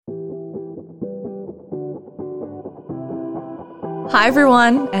Hi,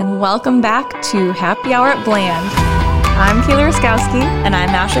 everyone, and welcome back to Happy Hour at Bland. I'm Kayla Ruskowski. And I'm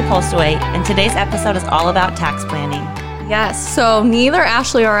Ashley Postaway, and today's episode is all about tax planning. Yes, so neither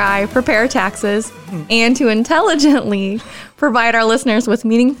Ashley or I prepare taxes, and to intelligently provide our listeners with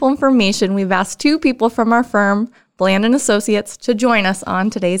meaningful information, we've asked two people from our firm, Bland & Associates, to join us on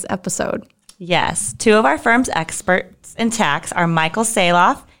today's episode. Yes, two of our firm's experts in tax are Michael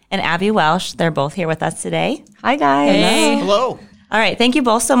Saloff and Abby Welsh. They're both here with us today. Hi, guys. Hey. Hello. All right, thank you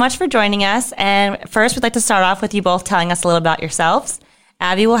both so much for joining us. And first, we'd like to start off with you both telling us a little about yourselves.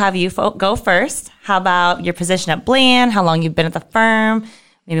 Abby, we'll have you go first. How about your position at Bland, how long you've been at the firm,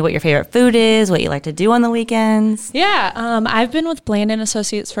 maybe what your favorite food is, what you like to do on the weekends? Yeah, I've been with Bland &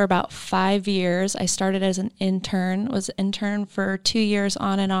 Associates for about 5 years. I started as an intern, was an intern for 2 years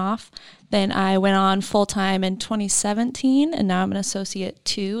on and off. Then I went on full-time in 2017, and now I'm an associate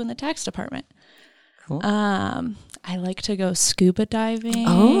 2 in the tax department. Cool. I like to go scuba diving.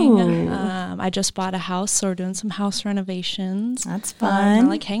 Oh. I just bought a house, so we're doing some house renovations. That's I fun.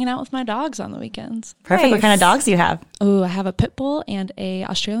 like hanging out with my dogs on the weekends. Perfect. Nice. What kind of dogs do you have? Oh, I have a pit bull and a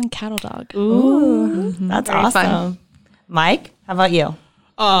Australian cattle dog. Ooh, that's Very awesome. fun. Mike, how about you?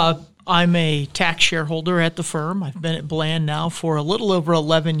 I'm a tax shareholder at the firm. I've been at Bland now for a little over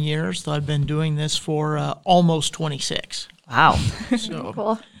 11 years, though I've been doing this for almost 26. Wow. So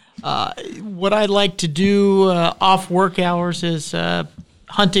Cool. what I like to do off work hours is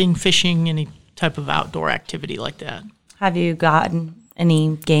hunting, fishing, any type of outdoor activity like that. Have you gotten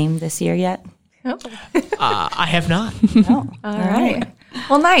any game this year yet? I have not. No. All right.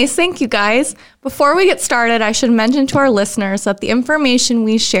 Well, nice. Thank you, guys. Before we get started, I should mention to our listeners that the information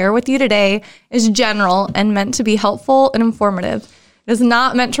we share with you today is general and meant to be helpful and informative. It is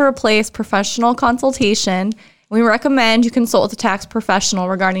not meant to replace professional consultation. We recommend you consult with a tax professional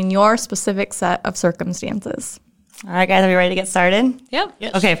regarding your specific set of circumstances. All right, guys, are we ready to get started? Yep.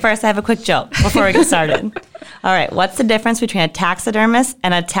 Yes. Okay, first I have a quick joke before we get started. All right, what's the difference between a taxidermist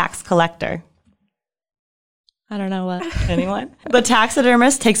and a tax collector? I don't know what. Anyone? The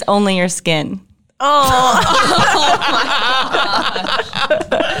taxidermist takes only your skin.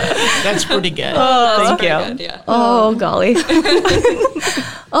 That's pretty good. Thank you. Yeah. Oh, golly.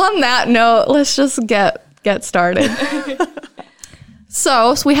 On that note, let's just get started.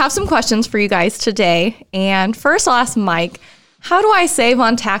 So we have some questions for you guys today. And first I'll ask Mike, how do I save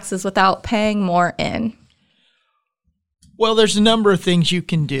on taxes without paying more in? Well, there's a number of things you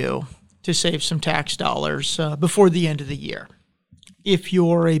can do to save some tax dollars before the end of the year. If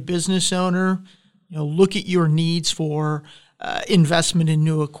you're a business owner, look at your needs for investment in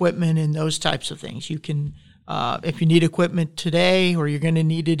new equipment and those types of things. You can, if you need equipment today or you're going to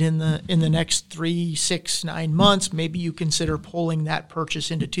need it in the next 3, 6, 9 months, maybe you consider pulling that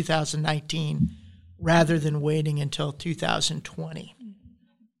purchase into 2019 rather than waiting until 2020.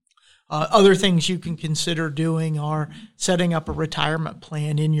 Other things you can consider doing are setting up a retirement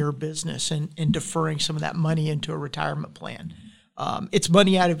plan in your business and deferring some of that money into a retirement plan. It's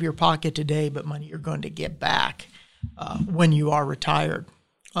money out of your pocket today, but money you're going to get back when you are retired.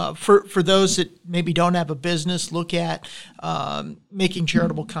 For those that maybe don't have a business, look at making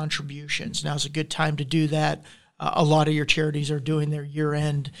charitable contributions. Now's a good time to do that. A lot of your charities are doing their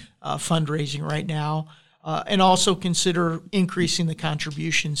year-end fundraising right now. And also consider increasing the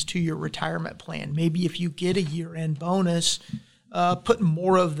contributions to your retirement plan. Maybe if you get a year-end bonus, put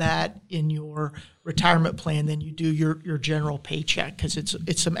more of that in your retirement plan than you do your general paycheck, because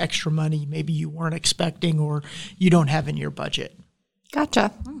it's some extra money maybe you weren't expecting or you don't have in your budget.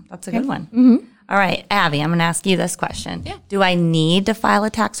 Gotcha. That's a good one. Mm-hmm. All right, Abby, I'm going to ask you this question. Yeah. Do I need to file a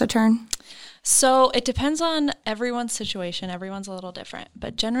tax return? So it depends on everyone's situation. Everyone's a little different.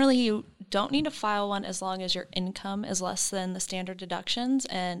 But generally, you don't need to file one as long as your income is less than the standard deductions.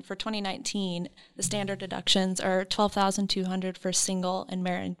 And for 2019, the standard deductions are $12,200 for single and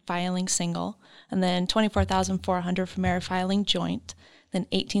married filing single, and then $24,400 for married filing joint, then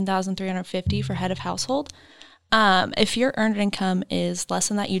 $18,350 for head of household. If your earned income is less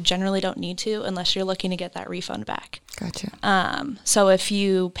than that, you generally don't need to unless you're looking to get that refund back. Gotcha. So if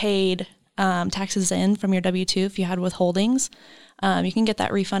you paid taxes in from your W-2, if you had withholdings, you can get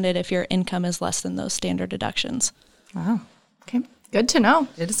that refunded if your income is less than those standard deductions. Wow. Okay. Good to know.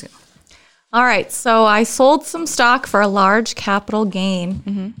 It is good. All right. So I sold some stock for a large capital gain.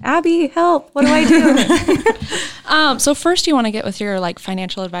 Mm-hmm. Abby, help. What do I do? So first you want to get with your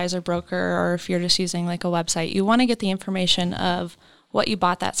financial advisor, broker, or if you're just using a website, you want to get the information of what you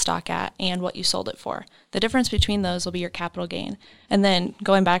bought that stock at and what you sold it for. The difference between those will be your capital gain. And then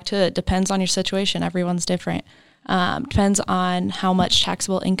going back to it depends on your situation. Everyone's different. Depends on how much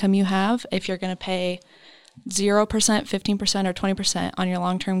taxable income you have. If you're going to pay 0%, 15%, or 20% on your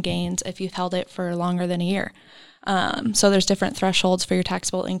long-term gains if you've held it for longer than a year. So there's different thresholds for your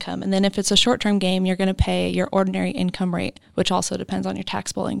taxable income. And then if it's a short-term gain, you're going to pay your ordinary income rate, which also depends on your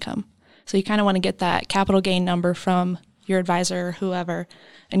taxable income. So you kind of want to get that capital gain number from your advisor or whoever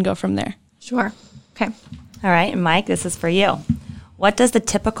and go from there. Sure. Okay. All right, Mike, this is for you. What does the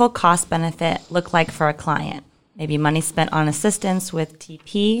typical cost benefit look like for a client? Maybe money spent on assistance with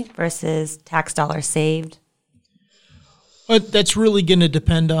TP versus tax dollars saved? But that's really going to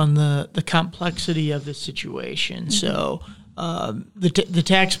depend on the complexity of the situation. Mm-hmm. So the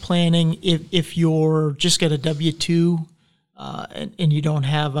tax planning, if you're just got a W-2 and you don't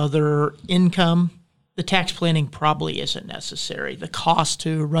have other income, the tax planning probably isn't necessary. The cost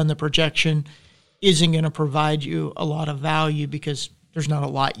to run the projection isn't going to provide you a lot of value because there's not a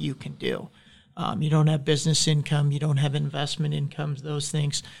lot you can do. You don't have business income, you don't have investment incomes, those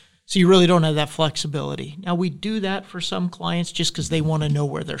things. So you really don't have that flexibility. Now, we do that for some clients just because they want to know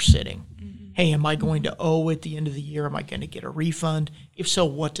where they're sitting. Mm-hmm. Hey, am I going to owe at the end of the year? Am I going to get a refund? If so,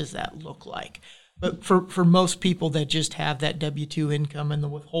 what does that look like? But for most people that just have that W-2 income and the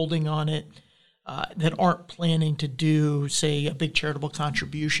withholding on it, that aren't planning to do, say, a big charitable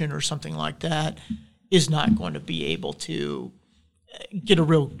contribution or something like that, is not going to be able to get a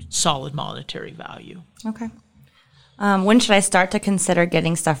real solid monetary value. Okay. When should I start to consider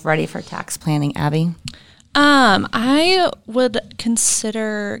getting stuff ready for tax planning, Abby? I would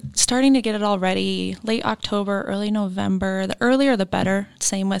consider starting to get it all ready late October, early November. The earlier the better.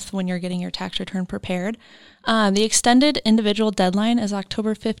 Same with when you're getting your tax return prepared. The extended individual deadline is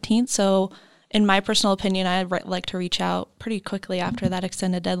October 15th, so in my personal opinion, I'd like to reach out pretty quickly after that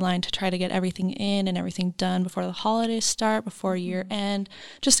extended deadline to try to get everything in and everything done before the holidays start, before year end,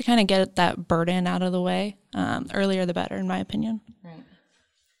 just to kind of get that burden out of the way. Earlier the better, in my opinion. Right.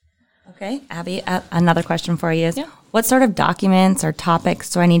 Okay, Abby, another question for you is, what sort of documents or topics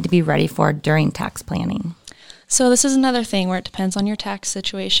do I need to be ready for during tax planning? So this is another thing where it depends on your tax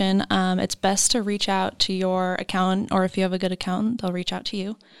situation. It's best to reach out to your accountant, or if you have a good accountant, they'll reach out to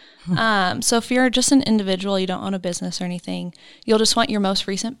you. So if you're just an individual, you don't own a business or anything, you'll just want your most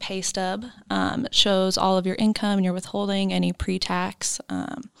recent pay stub. It shows all of your income and your withholding, any pre-tax,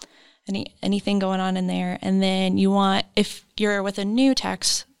 anything going on in there. And then you want, if you're with a new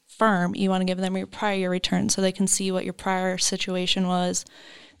tax firm, you want to give them your prior year return so they can see what your prior situation was.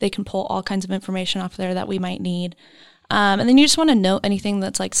 They can pull all kinds of information off there that we might need. And then you just want to note anything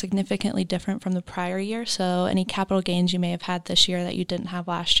that's like significantly different from the prior year. So any capital gains you may have had this year that you didn't have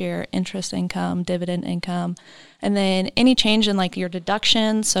last year, interest income, dividend income, and then any change in like your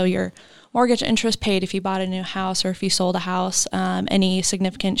deductions. So your mortgage interest paid if you bought a new house or if you sold a house, any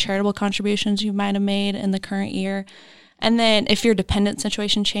significant charitable contributions you might have made in the current year. And then if your dependent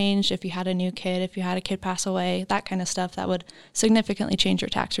situation changed, if you had a new kid, if you had a kid pass away, that kind of stuff, that would significantly change your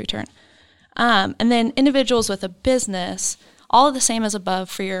tax return. And then individuals with a business, all of the same as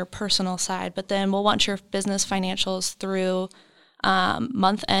above for your personal side, but then we'll want your business financials through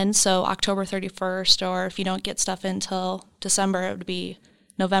month end, so October 31st, or if you don't get stuff until December, it would be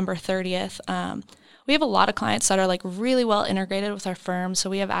November 30th. We have a lot of clients that are like really well integrated with our firm, so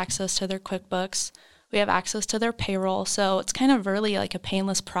we have access to their QuickBooks. We have access to their payroll, so it's kind of really like a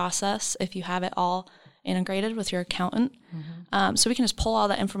painless process if you have it all integrated with your accountant. Mm-hmm. So we can just pull all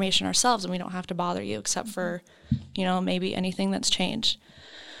that information ourselves and we don't have to bother you except for, maybe anything that's changed.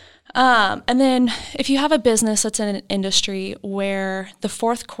 And then if you have a business that's in an industry where the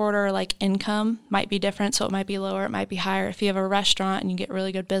fourth quarter like income might be different, so it might be lower, it might be higher. If you have a restaurant and you get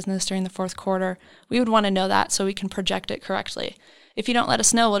really good business during the fourth quarter, we would want to know that so we can project it correctly. If you don't let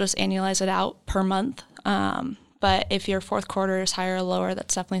us know, we'll just annualize it out per month. But if your fourth quarter is higher or lower,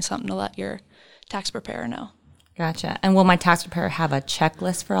 that's definitely something to let your tax preparer know. Gotcha. And will my tax preparer have a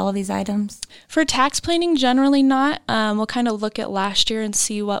checklist for all of these items? For tax planning, generally not. We'll kind of look at last year and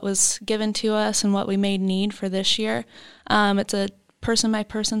see what was given to us and what we may need for this year. It's a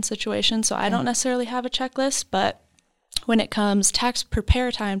person-by-person situation, so I don't necessarily have a checklist, but when it comes tax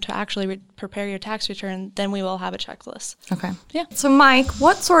prepare time to actually prepare your tax return, then we will have a checklist. Okay. Yeah. So Mike,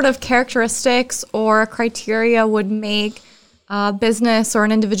 what sort of characteristics or criteria would make a business or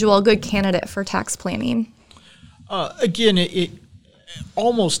an individual a good candidate for tax planning? Again,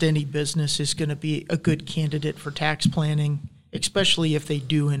 almost any business is going to be a good candidate for tax planning, especially if they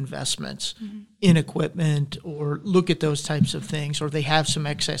do investments in equipment or look at those types of things, or they have some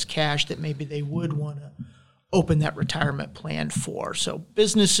excess cash that maybe they would want to open that retirement plan for. So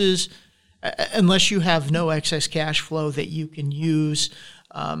businesses, unless you have no excess cash flow that you can use,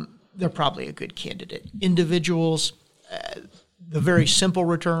 they're probably a good candidate. Individuals, the very simple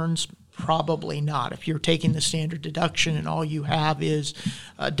returns, Probably not. If you're taking the standard deduction and all you have is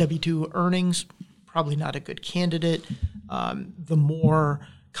W-2 earnings, probably not a good candidate. The more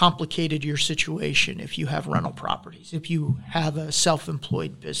complicated your situation, if you have rental properties, if you have a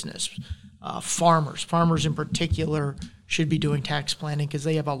self-employed business, farmers in particular should be doing tax planning because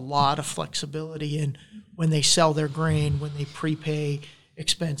they have a lot of flexibility in when they sell their grain, when they prepay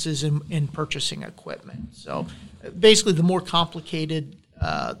expenses in purchasing equipment. So basically, the more complicated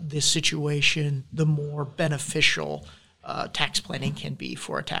this situation, the more beneficial tax planning can be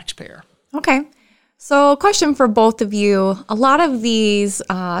for a taxpayer. Okay. So, a question for both of you. A lot of these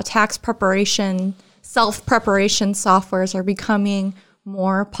tax preparation, self-preparation softwares are becoming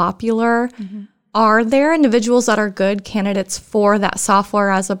more popular. Mm-hmm. Are there individuals that are good candidates for that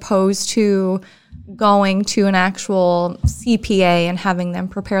software as opposed to going to an actual CPA and having them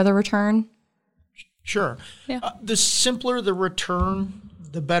prepare the return? Sure. Yeah. The simpler the return,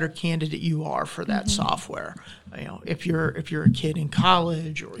 the better candidate you are for that software. If you're a kid in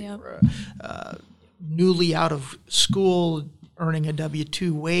college or you're newly out of school, earning a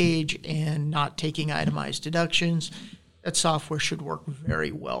W-2 wage and not taking itemized deductions, that software should work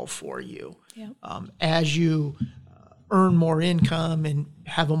very well for you. Yep. As you earn more income and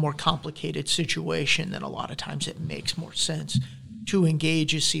have a more complicated situation, then a lot of times it makes more sense to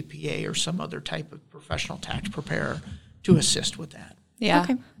engage a CPA or some other type of professional tax preparer to assist with that. Yeah.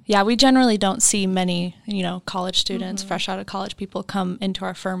 Okay. Yeah, we generally don't see many, college students, fresh out of college people come into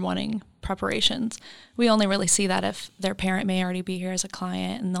our firm wanting preparations. We only really see that if their parent may already be here as a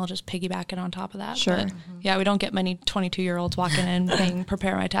client and they'll just piggyback it on top of that. Sure. But yeah, we don't get many 22-year-olds walking in saying,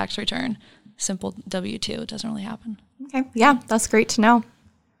 prepare my tax return. Simple W-2, it doesn't really happen. Okay. Yeah, that's great to know.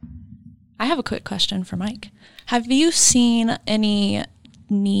 I have a quick question for Mike. Have you seen any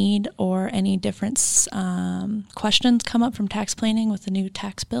need or any different questions come up from tax planning with the new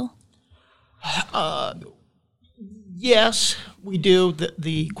tax bill? Yes, we do.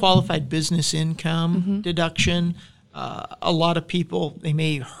 The qualified business income deduction, a lot of people, they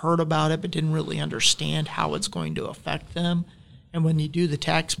may have heard about it but didn't really understand how it's going to affect them. And when you do the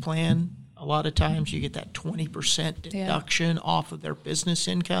tax plan, a lot of times you get that 20% deduction off of their business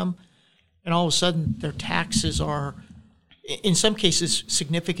income. And all of a sudden, their taxes are, in some cases,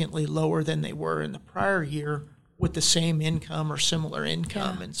 significantly lower than they were in the prior year with the same income or similar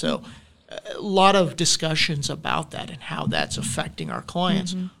income. Yeah. And so a lot of discussions about that and how that's affecting our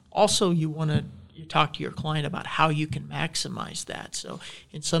clients. Also, you talk to your client about how you can maximize that. So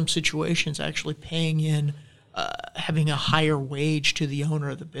in some situations, actually paying in, having a higher wage to the owner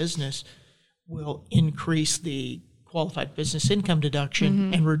of the business will increase the qualified business income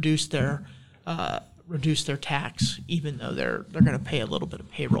deduction and reduce their tax, even though they're going to pay a little bit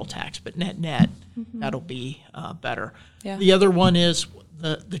of payroll tax. But net, that'll be better. Yeah. The other one is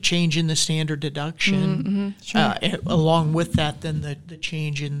the change in the standard deduction. Sure. Along with that, then the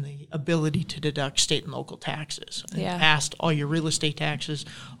change in the ability to deduct state and local taxes. In the past, all your real estate taxes,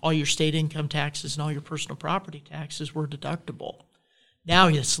 all your state income taxes, and all your personal property taxes were deductible. Now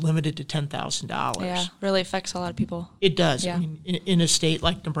it's limited to $10,000. Yeah, really affects a lot of people. It does. Yeah. I mean, in a state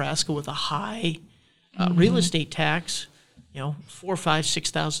like Nebraska with a high real estate tax, $4,000,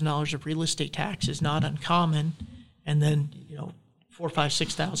 $5,000, $6,000 of real estate tax is not uncommon, and then $4,000,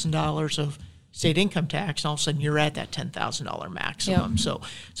 $5,000, $6,000 of state income tax, and all of a sudden you're at that $10,000 maximum. Yep.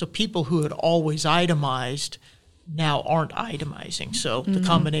 So people who had always itemized now aren't itemizing. So the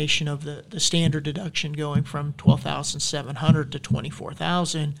combination of the standard deduction going from $12,700 to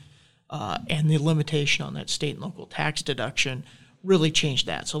 $24,000 and the limitation on that state and local tax deduction really changed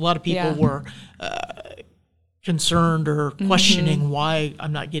that. So a lot of people were concerned or questioning why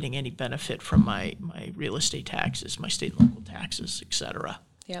I'm not getting any benefit from my real estate taxes, my state and local taxes, et cetera.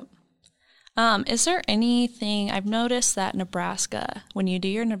 Yep. Is there anything, I've noticed that Nebraska, when you do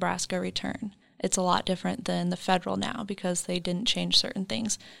your Nebraska return, it's a lot different than the federal now because they didn't change certain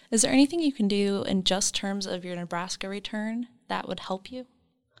things. Is there anything you can do in just terms of your Nebraska return that would help you?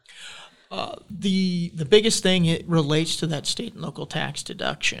 The biggest thing, it relates to that state and local tax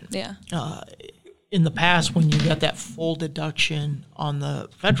deduction. Yeah. In the past, when you got that full deduction on the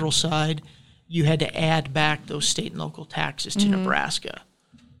federal side, you had to add back those state and local taxes to Nebraska.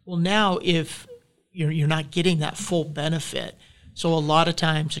 Well, now if you're not getting that full benefit, so a lot of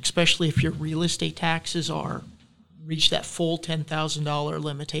times, especially if your real estate taxes reach that full $10,000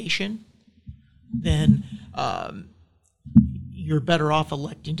 limitation, then you're better off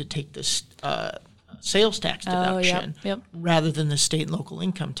electing to take this sales tax deduction rather than the state and local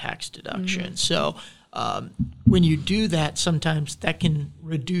income tax deduction. So when you do that, sometimes that can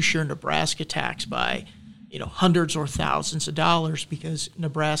reduce your Nebraska tax by hundreds or thousands of dollars, because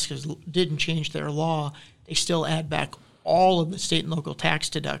Nebraska didn't change their law. They still add back all of the state and local tax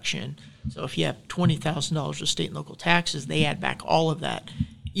deduction. So if you have $20,000 of state and local taxes, they add back all of that,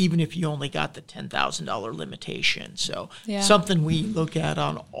 even if you only got the $10,000 limitation. So something we look at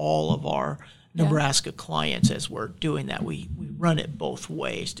on all of our Nebraska clients as we're doing that. We run it both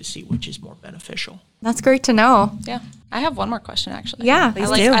ways to see which is more beneficial. That's great to know. Yeah. I have one more question, actually. Yeah.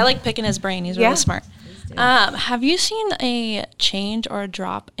 I like picking his brain. He's really smart. Have you seen a change or a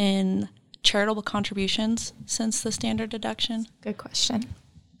drop in charitable contributions since the standard deduction? Good question.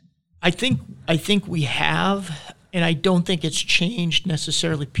 I think we have, and I don't think it's changed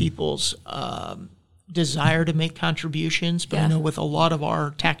necessarily people's desire to make contributions. But I know with a lot of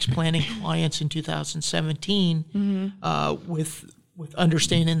our tax planning clients in 2017, with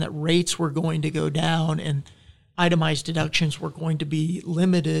understanding that rates were going to go down and itemized deductions were going to be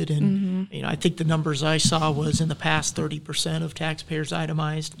limited, and I think the numbers I saw was in the past 30% of taxpayers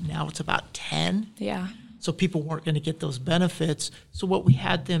itemized. Now it's about 10. Yeah. So people weren't going to get those benefits. So what we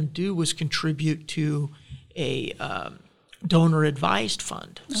had them do was contribute to a donor advised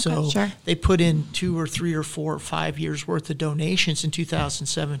fund. Okay, so they put in 2 or 3 or 4 or 5 years worth of donations in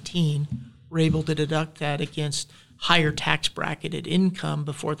 2017. Were able to deduct that against higher tax bracketed income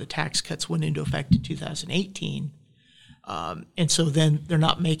before the tax cuts went into effect in 2018. And so then they're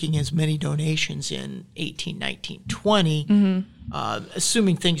not making as many donations in 18, 19, 20.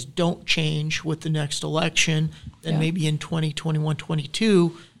 Assuming things don't change with the next election, then maybe in 2021,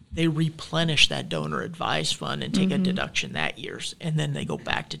 22, they replenish that donor advised fund and take a deduction that year. And then they go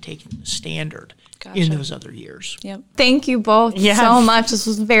back to taking the standard in those other years. Yep. Thank you both so much. This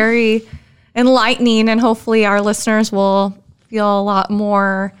was very enlightening, and hopefully our listeners will feel a lot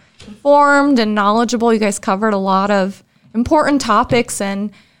more informed and knowledgeable. You guys covered a lot of important topics,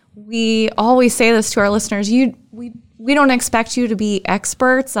 and we always say this to our listeners. We don't expect you to be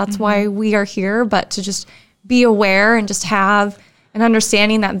experts. That's why we are here, but to just be aware and just have an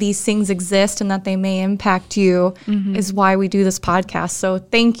understanding that these things exist and that they may impact you is why we do this podcast. So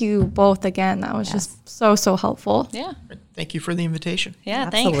thank you both again. That was just so helpful. Yeah. Thank you for the invitation. Yeah,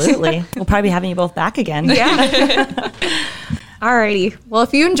 thanks. Absolutely. We'll probably be having you both back again. Yeah. Alrighty. Well,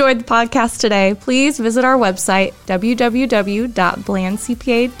 if you enjoyed the podcast today, please visit our website,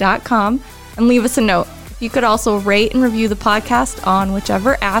 www.blandcpa.com, and leave us a note. You could also rate and review the podcast on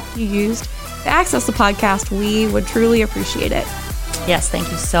whichever app you used to access the podcast. We would truly appreciate it. Yes, thank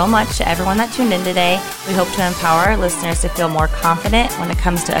you so much to everyone that tuned in today. We hope to empower our listeners to feel more confident when it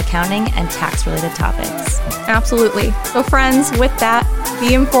comes to accounting and tax-related topics. Absolutely. So friends, with that,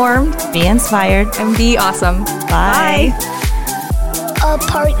 be informed, be inspired, and be awesome. Bye. A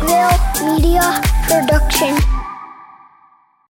Parkville Media Production.